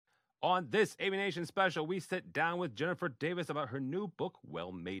On this AVNation special, we sit down with Jennifer Davis about her new book,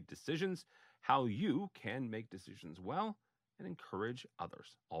 Well-Made Decisions, how you can make decisions well and encourage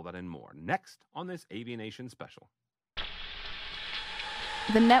others. All that and more next on this AVNation special.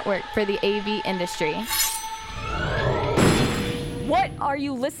 The network for the AV industry. What are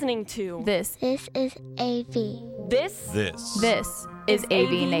you listening to? This is AV. This is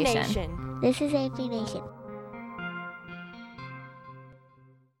AVNation. This is AVNation.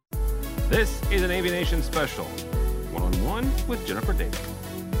 This is an AVNation special, one-on-one with Jennifer Davis.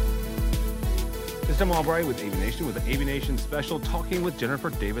 This is Tim Albright with AVNation with the AVNation special, talking with Jennifer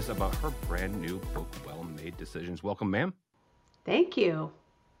Davis about her brand new book, Well-Made Decisions. Welcome, ma'am. Thank you.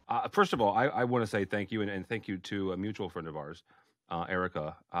 First of all, I want to say thank you, and thank you to a mutual friend of ours,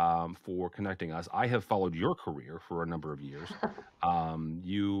 Erica, for connecting us. I have followed your career for a number of years.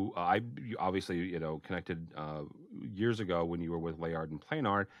 You obviously, connected years ago when you were with Layard and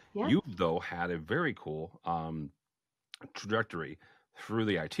Planard. Yeah. You, though, had a very cool trajectory through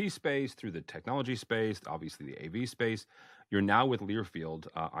the IT space, through the technology space, obviously the AV space. You're now with Learfield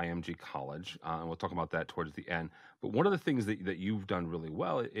IMG College, and we'll talk about that towards the end. But one of the things that you've done really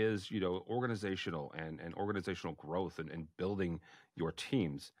well is, organizational and organizational growth and building your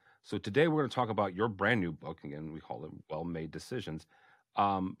teams. So today we're going to talk about your brand new book. Again, we call it Well-Made Decisions.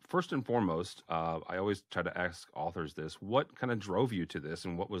 First and foremost, I always try to ask authors this: what kind of drove you to this,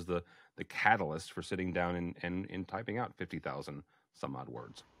 and what was the catalyst for sitting down and typing out 50,000 some odd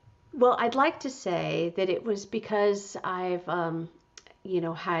words? Well, I'd like to say that it was because I've,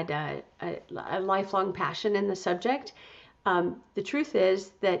 had a lifelong passion in the subject. The truth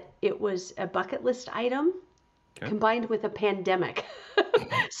is that it was a bucket list item combined with a pandemic.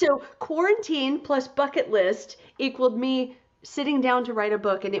 So quarantine plus bucket list equaled me sitting down to write a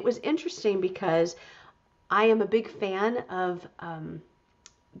book. And it was interesting because I am a big fan of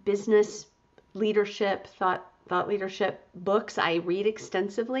business leadership, thought leadership books. I read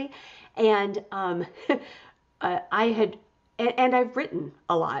extensively, and I've written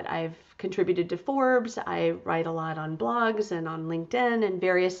a lot. I've contributed to Forbes. I write a lot on blogs and on LinkedIn and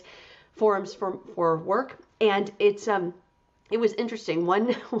various forums for work. And it was interesting.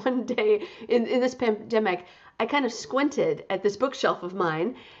 One day in this pandemic, I kind of squinted at this bookshelf of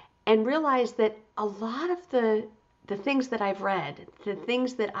mine and realized that a lot of the things that I've read, the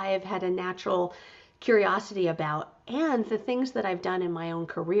things that I have had a natural curiosity about, and the things that I've done in my own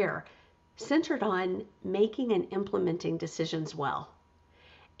career centered on making and implementing decisions well.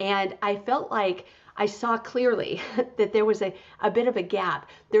 And I felt like I saw clearly that there was a bit of a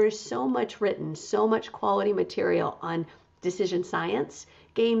gap. There is so much written, so much quality material on decision science,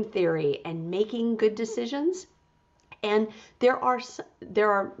 game theory, and making good decisions. And there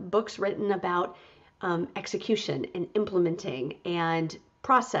are books written about execution and implementing and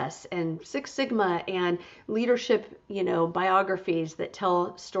process and Six Sigma and leadership, biographies that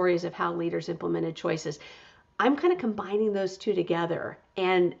tell stories of how leaders implemented choices. I'm kind of combining those two together.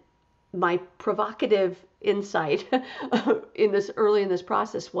 And my provocative insight in this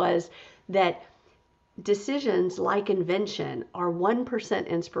process was that decisions, like invention, are 1%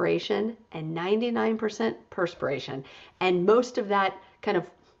 inspiration and 99% perspiration. And most of that kind of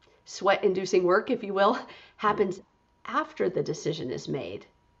sweat-inducing work, if you will, happens after the decision is made,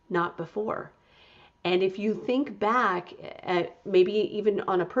 not before. And if you think back, maybe even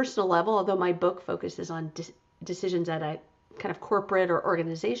on a personal level, although my book focuses on decisions at a kind of corporate or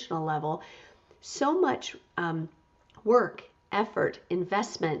organizational level, so much work, effort,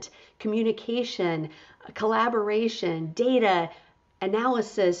 investment, communication, collaboration, data,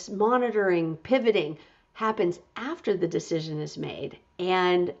 analysis, monitoring, pivoting happens after the decision is made.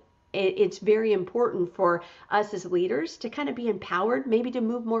 And it's very important for us as leaders to kind of be empowered, maybe to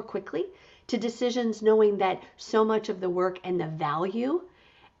move more quickly to decisions, knowing that so much of the work and the value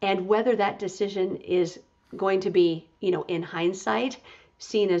and whether that decision is going to be, in hindsight,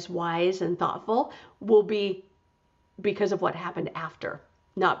 seen as wise and thoughtful, will be because of what happened after,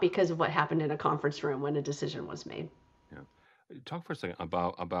 not because of what happened in a conference room when a decision was made. Yeah. Talk for a second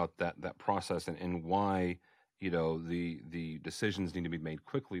about that process and why the decisions need to be made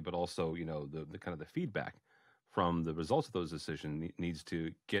quickly, but also, the kind of the feedback from the results of those decisions needs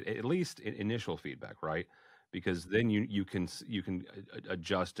to get at least initial feedback, right? Because then you can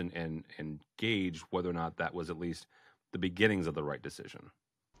adjust and gauge whether or not that was at least the beginnings of the right decision.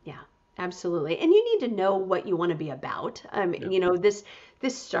 Yeah, absolutely. And you need to know what you want to be about. This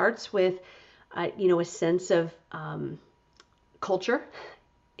starts with, a sense of culture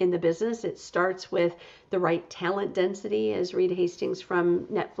in the business. It starts with the right talent density, as Reed Hastings from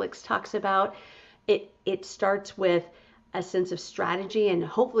Netflix talks about. It starts with a sense of strategy and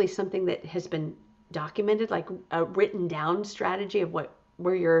hopefully something that has been documented, like a written down strategy of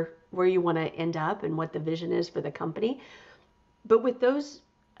where you want to end up and what the vision is for the company. But with those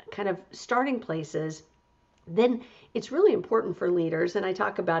kind of starting places, then it's really important for leaders, and I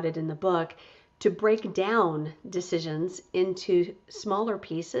talk about it in the book, to break down decisions into smaller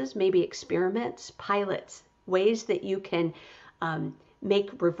pieces, maybe experiments, pilots, ways that you can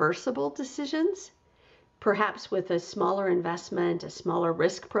make reversible decisions, perhaps with a smaller investment, a smaller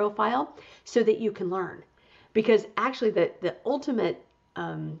risk profile, so that you can learn. Because actually the ultimate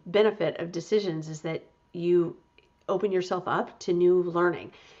benefit of decisions is that you open yourself up to new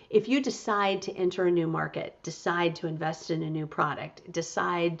learning. If you decide to enter a new market, decide to invest in a new product,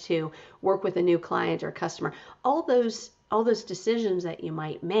 decide to work with a new client or customer, all those decisions that you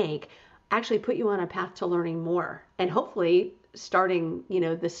might make actually put you on a path to learning more, and hopefully starting,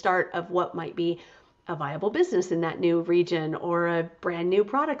 the start of what might be a viable business in that new region or a brand new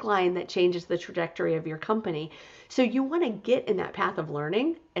product line that changes the trajectory of your company. So you want to get in that path of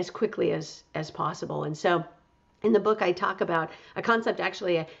learning as quickly as possible. And so in the book, I talk about a concept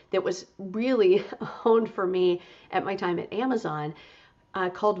actually that was really honed for me at my time at Amazon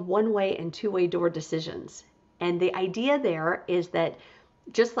called one-way and two-way door decisions. And the idea there is that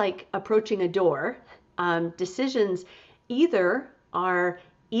just like approaching a door, decisions either are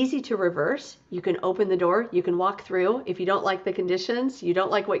easy to reverse. You can open the door, you can walk through. If you don't like the conditions, you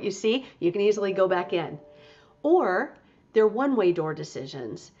don't like what you see, you can easily go back in. Or they're one-way door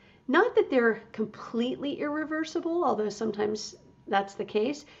decisions. Not that they're completely irreversible, although sometimes that's the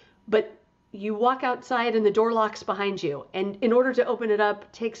case, but you walk outside and the door locks behind you. And in order to open it up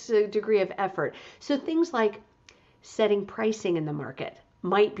takes a degree of effort. So things like setting pricing in the market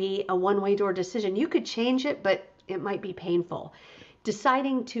might be a one-way door decision. You could change it, but it might be painful.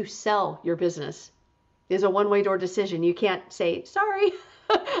 Deciding to sell your business is a one-way door decision. You can't say, sorry,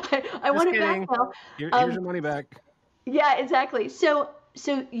 I want it back now. Here's your money back. Yeah, exactly. So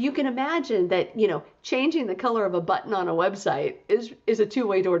you can imagine that, changing the color of a button on a website is a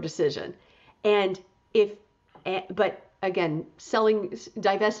two-way door decision. But again,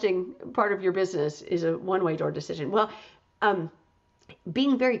 divesting part of your business is a one-way door decision. Well,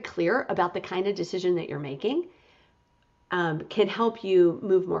 being very clear about the kind of decision that you're making can help you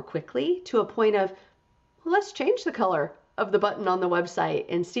move more quickly to a point of, well, let's change the color of the button on the website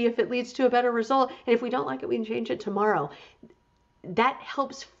and see if it leads to a better result. And if we don't like it, we can change it tomorrow. That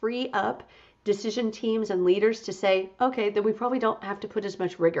helps free up decision teams and leaders to say, okay, then we probably don't have to put as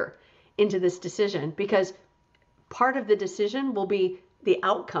much rigor into this decision, because part of the decision will be the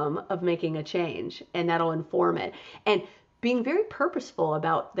outcome of making a change, and that'll inform it. And being very purposeful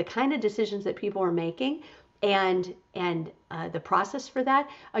about the kind of decisions that people are making and the process for that.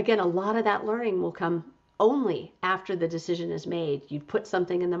 Again, a lot of that learning will come only after the decision is made. You've put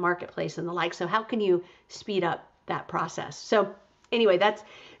something in the marketplace and the like. So how can you speed up that process? So anyway, that's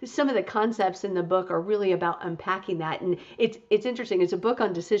some of the concepts in the book are really about unpacking that. And it's interesting. It's a book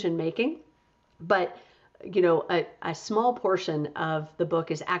on decision making, but a small portion of the book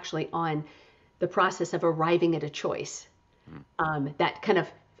is actually on the process of arriving at a choice. That kind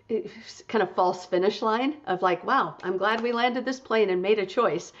of false finish line of like, wow, I'm glad we landed this plane and made a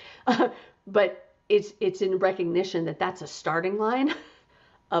choice. But it's in recognition that that's a starting line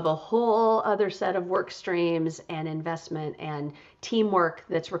of a whole other set of work streams and investment and teamwork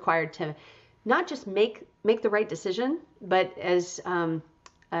that's required to not just make the right decision, but as a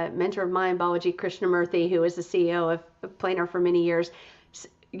mentor of mine, Balaji Krishnamurthy, who was the CEO of Planar for many years,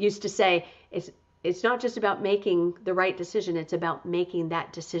 used to say, it's not just about making the right decision, it's about making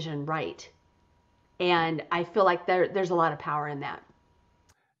that decision right. And I feel like there's a lot of power in that.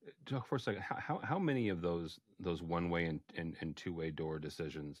 Talk for a second. How many of those one-way and two-way door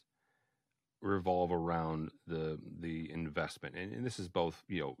decisions revolve around the investment? And this is both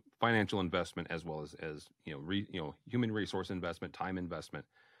financial investment as well as human resource investment, time investment.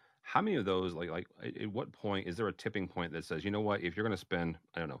 How many of those like at what point is there a tipping point that says, you know what, if you're going to spend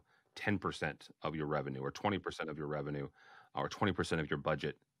 10% of your revenue or 20% of your revenue or 20% of your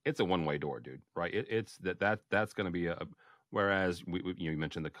budget, it's a one-way door, dude, right? It's that's going to be whereas you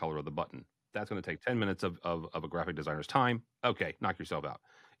mentioned the color of the button. That's going to take 10 minutes of a graphic designer's time. Okay, knock yourself out.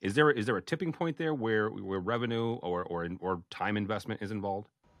 Is there a tipping point there where revenue or time investment is involved?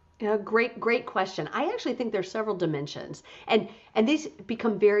 Yeah, great question. I actually think there's several dimensions, and these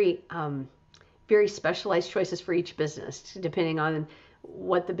become very very specialized choices for each business, depending on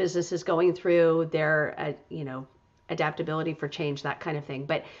what the business is going through, their adaptability for change, that kind of thing.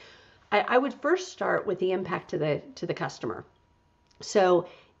 But I would first start with the impact to the customer. So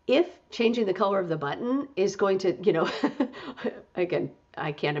if changing the color of the button is going to, you know, again,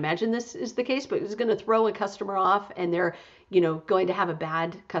 I can't imagine this is the case, but it's going to throw a customer off and they're, you know, going to have a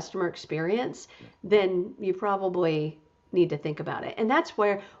bad customer experience, then you probably need to think about it. And that's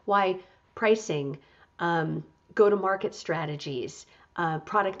why pricing, go-to-market strategies,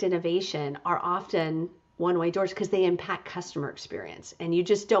 product innovation are often one-way doors because they impact customer experience. And you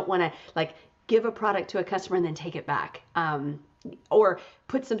just don't want to like give a product to a customer and then take it back, or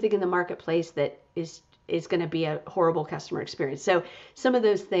put something in the marketplace that is going to be a horrible customer experience. So some of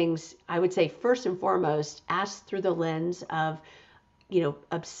those things, I would say, first and foremost, ask through the lens of, you know,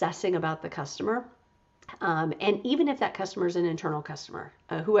 obsessing about the customer. And even if that customer is an internal customer,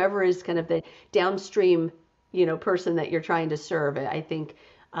 whoever is kind of the downstream, you know, person that you're trying to serve, I think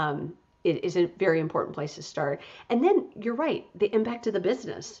it is a very important place to start. And then you're right, the impact of the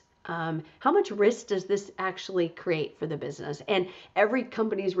business. How much risk does this actually create for the business? And every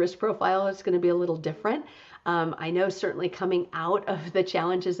company's risk profile is going to be a little different. I know certainly coming out of the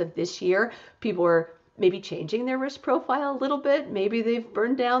challenges of this year, people are maybe changing their risk profile a little bit. Maybe they've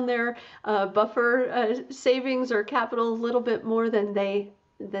burned down their buffer savings or capital a little bit more than they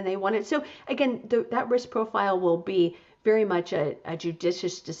wanted. So again, that risk profile will be very much a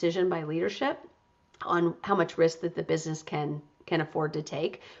judicious decision by leadership on how much risk that the business can afford to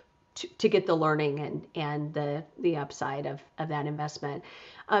take to get the learning and the upside of that investment.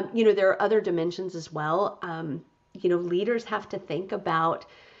 You know, there are other dimensions as well. You know, leaders have to think about,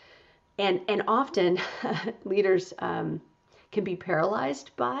 and often leaders can be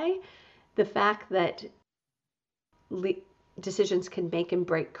paralyzed by the fact that decisions can make and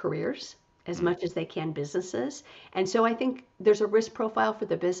break careers as much as they can businesses. And so I think there's a risk profile for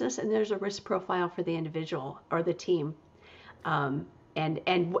the business and there's a risk profile for the individual or the team, and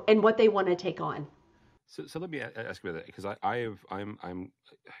what they want to take on. So let me ask you about that, because I'm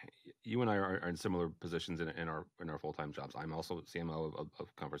you and I are in similar positions in our full-time jobs. I'm also CMO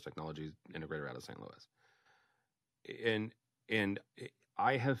of Converse Technologies integrator out of St. Louis, and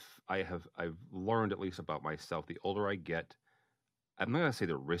I've learned, at least about myself, the older I get, I'm not going to say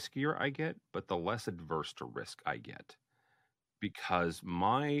the riskier I get, but the less adverse to risk I get, because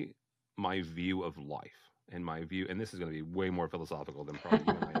my view of life and my view, and this is going to be way more philosophical than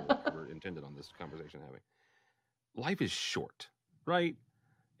probably you and I ever intended on this conversation having. Life is short, right?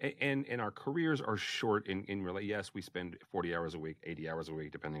 And our careers are short in really, yes, we spend 40 hours a week, 80 hours a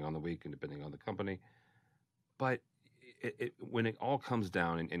week, depending on the week and depending on the company. But when it all comes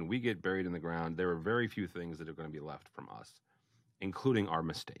down and we get buried in the ground, there are very few things that are going to be left from us, including our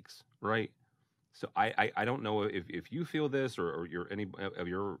mistakes, right? So I don't know if you feel this or any of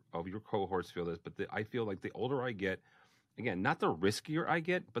your cohorts feel this, but I feel like the older I get, again, not the riskier I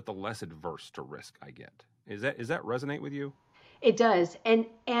get, but the less adverse to risk I get. Does that resonate with you? It does. And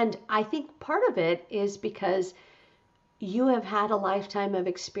I think part of it is because you have had a lifetime of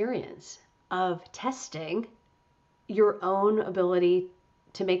experience of testing your own ability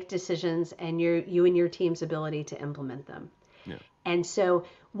to make decisions and you and your team's ability to implement them. Yeah. And so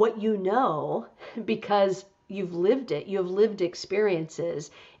what you know, because you've lived it, you have lived experiences,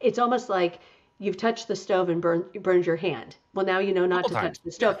 it's almost like you've touched the stove and burned your hand. Well, now you know not to touch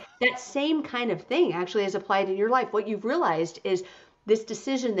the stove. Yeah. That same kind of thing actually is applied in your life. What you've realized is this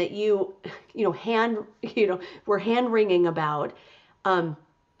decision that were hand-wringing about,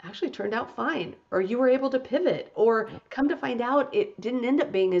 actually turned out fine, or you were able to pivot, or come to find out it didn't end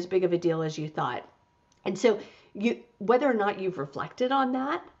up being as big of a deal as you thought. And so whether or not you've reflected on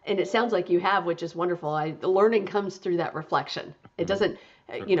that, and it sounds like you have, which is wonderful. The learning comes through that reflection. It doesn't,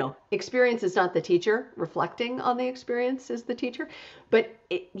 experience is not the teacher. Reflecting on the experience is the teacher. But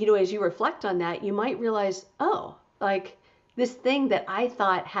as you reflect on that, you might realize, oh, like this thing that I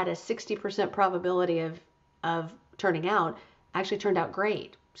thought had a 60% probability of turning out actually turned out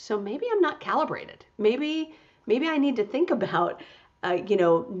great. So maybe I'm not calibrated. Maybe I need to think about,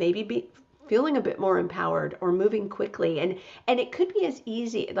 maybe feeling a bit more empowered or moving quickly. And it could be as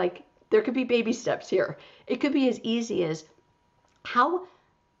easy, like there could be baby steps here. It could be as easy as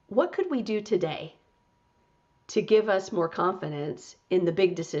what could we do today to give us more confidence in the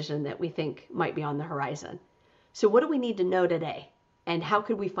big decision that we think might be on the horizon? So what do we need to know today? And how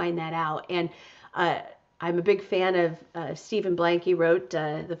could we find that out? And I'm a big fan of Stephen Blank. He wrote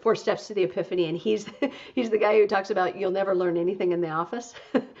The 4 Steps to the Epiphany, and he's the guy who talks about you'll never learn anything in the office.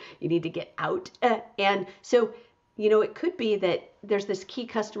 You need to get out. And so, it could be that there's this key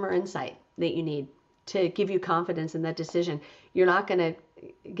customer insight that you need to give you confidence in that decision. You're not going to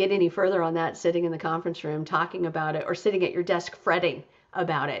get any further on that sitting in the conference room talking about it or sitting at your desk fretting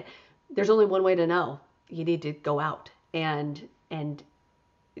about it. There's only one way to know. You need to go out and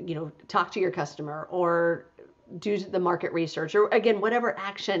talk to your customer or do the market research, or again, whatever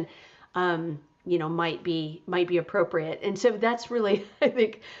action, might be appropriate. And so that's really, I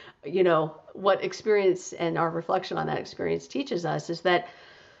think, what experience and our reflection on that experience teaches us is that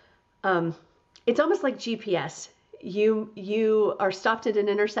it's almost like GPS. You are stopped at an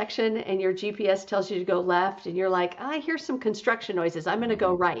intersection and your GPS tells you to go left, and you're like, I hear some construction noises, I'm going to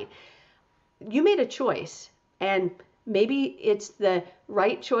go right. You made a choice, and maybe it's the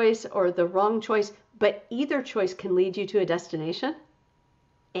right choice or the wrong choice, but either choice can lead you to a destination.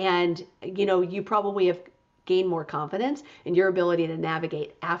 And you probably have gained more confidence in your ability to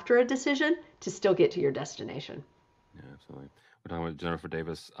navigate after a decision to still get to your destination. Yeah, absolutely. We're talking with Jennifer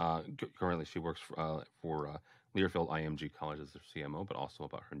Davis. Currently, she works for Learfield IMG College as their CMO, but also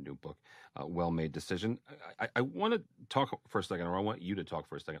about her new book, Well Made Decision. I want to talk for a second, or I want you to talk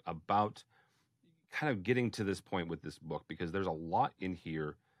for a second about kind of getting to this point with this book, because there's a lot in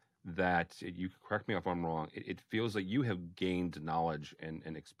here that, you correct me if I'm wrong, it feels like you have gained knowledge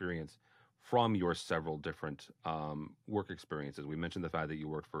and experience from your several different work experiences. We mentioned the fact that you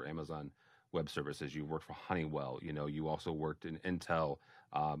worked for Amazon Web Services, you worked for Honeywell, you also worked in Intel,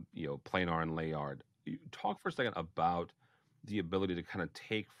 Planar and Layard. Talk for a second about the ability to kind of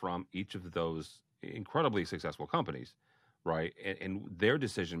take from each of those incredibly successful companies, right, and their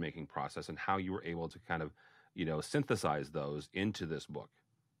decision-making process, and how you were able to kind of, synthesize those into this book.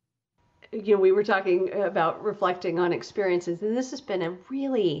 We were talking about reflecting on experiences, and this has been a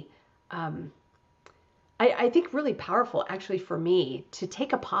really, I think, really powerful, actually, for me to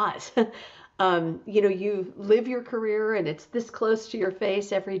take a pause. You live your career and it's this close to your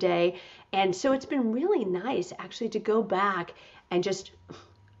face every day. And so it's been really nice actually to go back and just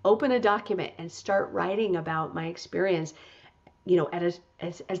open a document and start writing about my experience,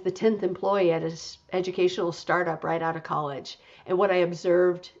 as the 10th employee at an educational startup right out of college, and what I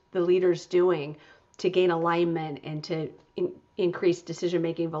observed the leaders doing to gain alignment and to increase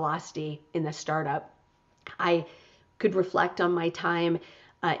decision-making velocity in the startup. I could reflect on my time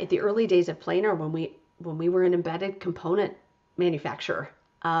at the early days of Planar when we were an embedded component manufacturer,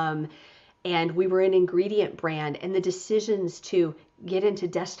 and we were an ingredient brand, and the decisions to get into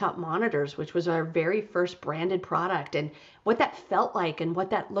desktop monitors, which was our very first branded product, and what that felt like and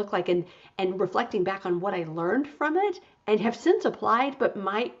what that looked like, and reflecting back on what I learned from it and have since applied, but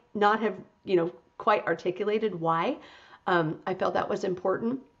might not have quite articulated why I felt that was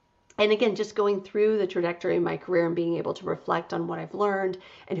important. And again, just going through the trajectory of my career and being able to reflect on what I've learned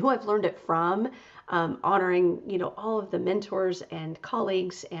and who I've learned it from, honoring, all of the mentors and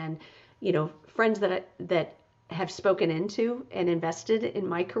colleagues and, friends that have spoken into and invested in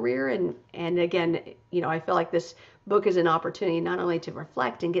my career. And again, I feel like this book is an opportunity not only to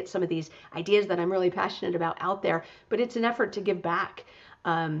reflect and get some of these ideas that I'm really passionate about out there, but it's an effort to give back.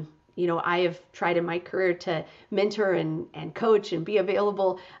 I have tried in my career to mentor and coach and be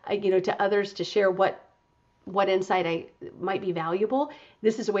available, to others to share what insight might be valuable.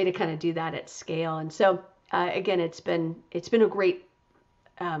 This is a way to kind of do that at scale. And so, again, it's been a great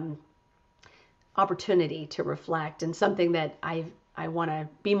opportunity to reflect, and something that I want to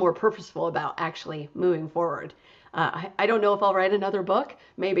be more purposeful about actually moving forward. I don't know if I'll write another book,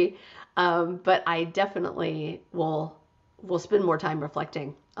 maybe, but I definitely will spend more time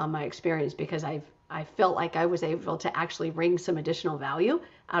reflecting on my experience, because I felt like I was able to actually wring some additional value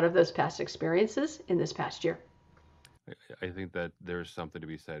out of those past experiences in this past year. I think that there's something to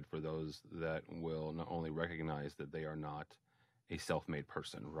be said for those that will not only recognize that they are not a self-made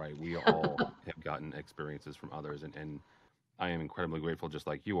person, right? We all have gotten experiences from others, and I am incredibly grateful, just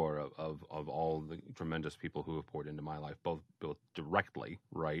like you are, of all the tremendous people who have poured into my life, both directly,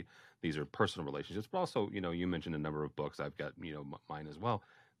 right? These are personal relationships, but also, you mentioned a number of books. I've got, mine as well.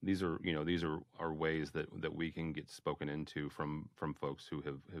 These are ways that we can get spoken into from folks who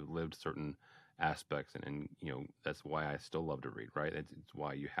have lived certain aspects, and that's why I still love to read, right? It's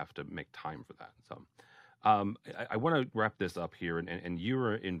why you have to make time for that. So I want to wrap this up here, and you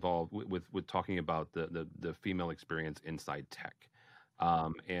were involved with talking about the female experience inside tech. I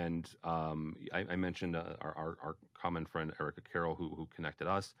mentioned our common friend Erica Carroll, who connected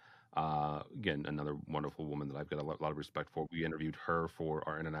us. Again, another wonderful woman that I've got a lot of respect for. We interviewed her for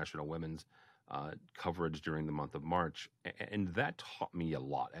our International Women's coverage during the month of March, and that taught me a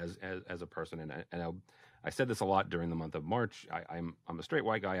lot as a person. And I said this a lot during the month of March. I'm a straight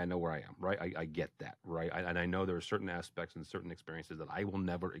white guy. I know where I am, right? I get that, right? And I know there are certain aspects and certain experiences that I will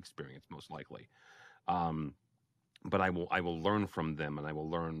never experience, most likely. But I will learn from them, and I will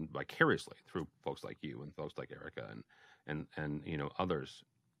learn vicariously through folks like you and folks like Erica and others.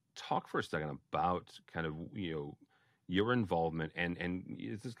 Talk for a second about kind of your involvement, and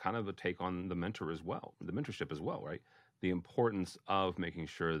this is kind of a take on the mentorship as well, right? The importance of making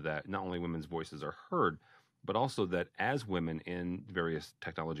sure that not only women's voices are heard, but also that as women in various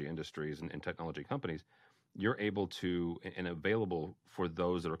technology industries and technology companies, you're able to and available for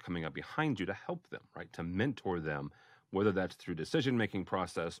those that are coming up behind you to help them, right? To mentor them, whether that's through decision-making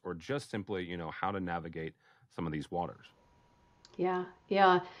process or just simply, how to navigate some of these waters. Yeah,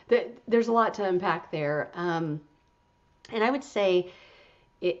 yeah. There's a lot to unpack there. And I would say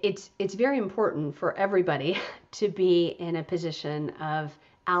it's very important for everybody to be in a position of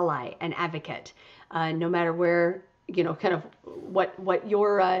ally and advocate, no matter where, kind of what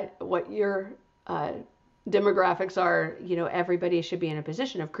your demographics are. Everybody should be in a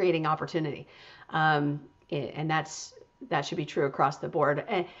position of creating opportunity, and that should be true across the board.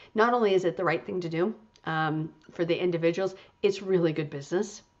 And not only is it the right thing to do for the individuals, it's really good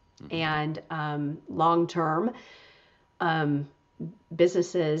business, and long term.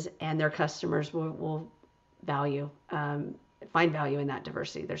 Businesses and their customers will find value in that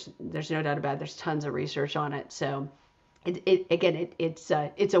diversity. There's no doubt about it. There's tons of research on it. So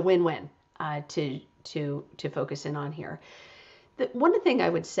it's a win-win to focus in on here. One thing I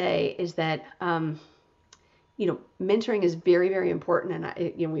would say is that mentoring is very, very important,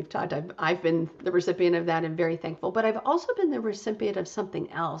 and we've talked. I've been the recipient of that and very thankful. But I've also been the recipient of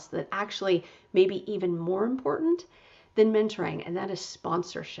something else that actually may be even more important than mentoring, and that is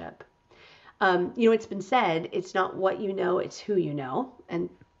sponsorship. It's been said, it's not what you know, it's who you know, and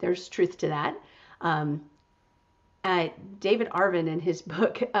there's truth to that. David Arvin in his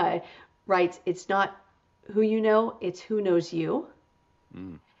book writes, it's not who you know, it's who knows you.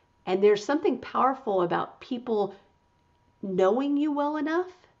 Mm. And there's something powerful about people knowing you well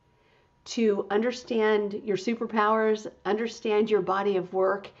enough to understand your superpowers, understand your body of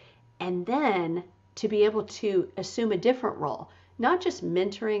work, and then to be able to assume a different role, not just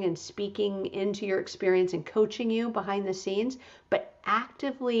mentoring and speaking into your experience and coaching you behind the scenes, but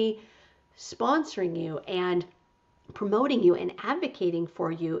actively sponsoring you and promoting you and advocating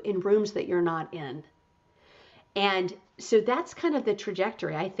for you in rooms that you're not in. And so that's kind of the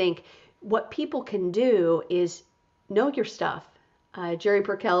trajectory. I think what people can do is know your stuff. Jerry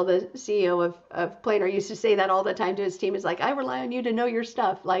Perkel, the CEO of Planer, used to say that all the time to his team. Is like, I rely on you to know your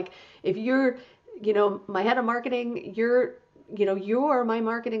stuff. Like, if you're my head of marketing, you're my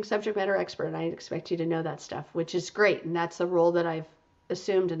marketing subject matter expert, and I expect you to know that stuff, which is great. And that's the role that I've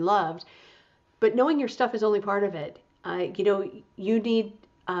assumed and loved. But knowing your stuff is only part of it. You need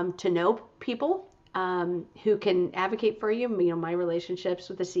to know people who can advocate for you. My relationships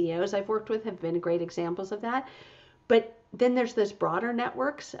with the CEOs I've worked with have been great examples of that. But then there's those broader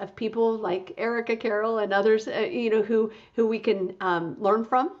networks of people like Erica Carroll and others, who we can learn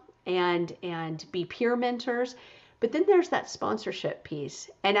from and be peer mentors. But then there's that sponsorship piece.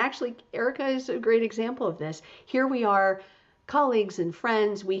 And actually, Erica is a great example of this. Here we are, colleagues and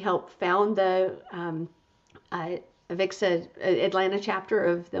friends. We helped found the Avixa Atlanta chapter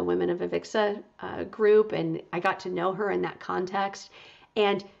of the Women of Avixa group. And I got to know her in that context.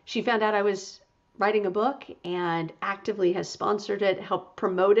 And she found out I was writing a book and actively has sponsored it, helped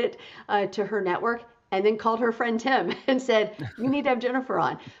promote it to her network, and then called her friend Tim and said, you need to have Jennifer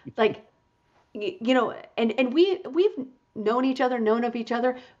on. Like, and we've known of each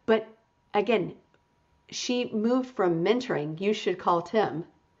other, but again, she moved from mentoring, you should call Tim,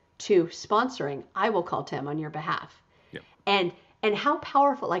 to sponsoring, I will call Tim on your behalf. Yep. And how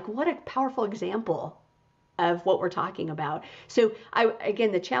powerful, like what a powerful example of what we're talking about. So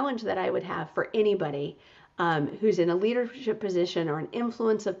the challenge that I would have for anybody who's in a leadership position or an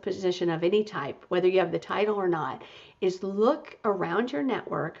influence of position of any type, whether you have the title or not, is look around your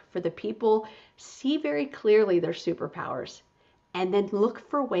network for the people, see very clearly their superpowers, and then look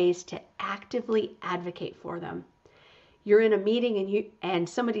for ways to actively advocate for them. You're in a meeting and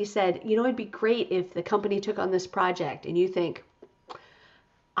somebody said, it'd be great if the company took on this project, and you think,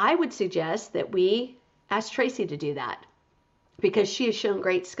 I would suggest that we ask Tracy to do that because she has shown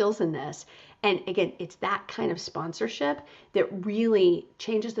great skills in this. And again, it's that kind of sponsorship that really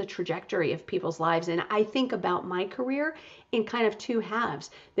changes the trajectory of people's lives. And I think about my career in kind of two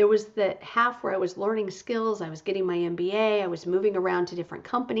halves. There was the half where I was learning skills, I was getting my MBA, I was moving around to different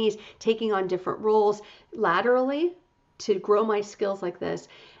companies, taking on different roles laterally to grow my skills like this.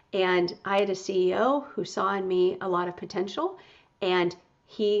 And I had a CEO who saw in me a lot of potential, and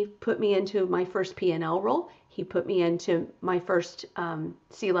he put me into my first P&L role. He put me into my first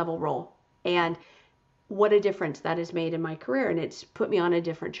C-level role. And what a difference that has made in my career. And it's put me on a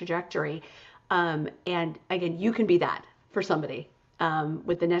different trajectory. And again, you can be that for somebody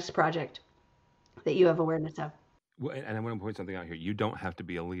with the next project that you have awareness of. Well, and I want to point something out here. You don't have to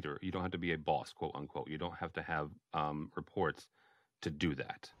be a leader. You don't have to be a boss, quote unquote. You don't have to have reports to do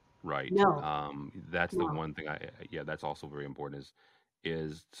that, right? No, That's the no. one thing. That's also very important.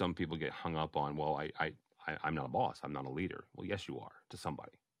 Is some people get hung up on? Well, I'm not a boss. I'm not a leader. Well, yes, you are to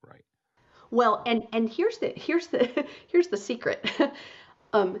somebody, right? Well, and here's the here's the secret.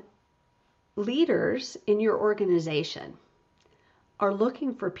 Leaders in your organization are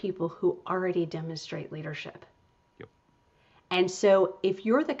looking for people who already demonstrate leadership. Yep. And so if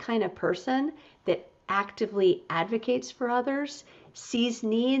you're the kind of person that actively advocates for others, sees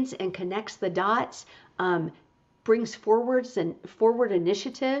needs and connects the dots, brings forward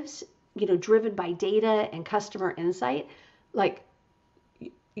initiatives, driven by data and customer insight, like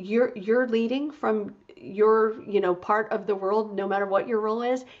you're leading from your, part of the world, no matter what your role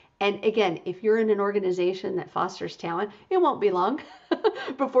is. And again, if you're in an organization that fosters talent, it won't be long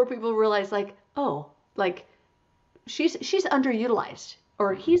before people realize, like, oh, like she's underutilized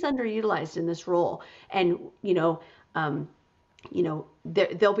or he's underutilized in this role. And,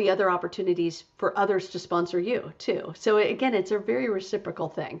 there'll be other opportunities for others to sponsor you too. So again, it's a very reciprocal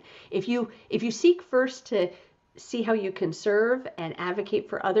thing. If you seek first to see how you can serve and advocate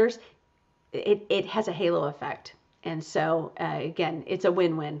for others, it has a halo effect. And so, again, it's a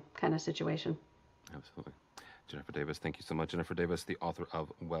win-win kind of situation. Absolutely. Jennifer Davis, thank you so much. Jennifer Davis, the author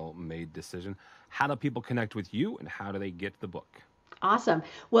of Well-Made Decision. How do people connect with you and how do they get the book? Awesome.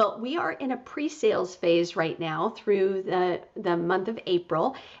 Well, we are in a pre-sales phase right now through the month of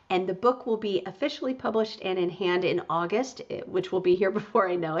April, and the book will be officially published and in hand in August, which will be here before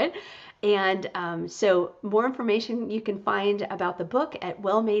I know it. And so more information you can find about the book at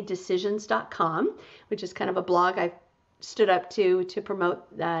wellmadedecisions.com, which is kind of a blog I've stood up to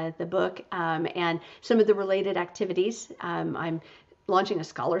promote the book and some of the related activities. I'm launching a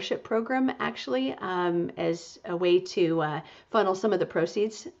scholarship program actually as a way to funnel some of the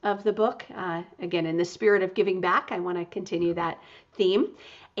proceeds of the book. Again, in the spirit of giving back, I want to continue that theme.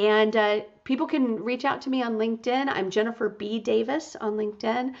 And people can reach out to me on LinkedIn. I'm Jennifer B. Davis on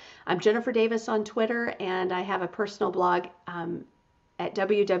LinkedIn. I'm Jennifer Davis on Twitter, and I have a personal blog at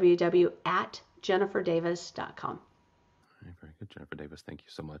www.jenniferdavis.com. Very good, Jennifer Davis. Thank you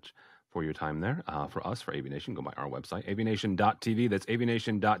so much for your time there. For us, for AVNation, go by our website, avnation.tv. That's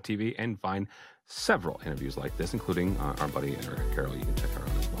avnation.tv, and find several interviews like this, including our buddy Erica Carroll. You can check her out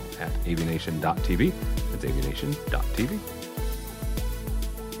as well at avnation.tv. That's avnation.tv.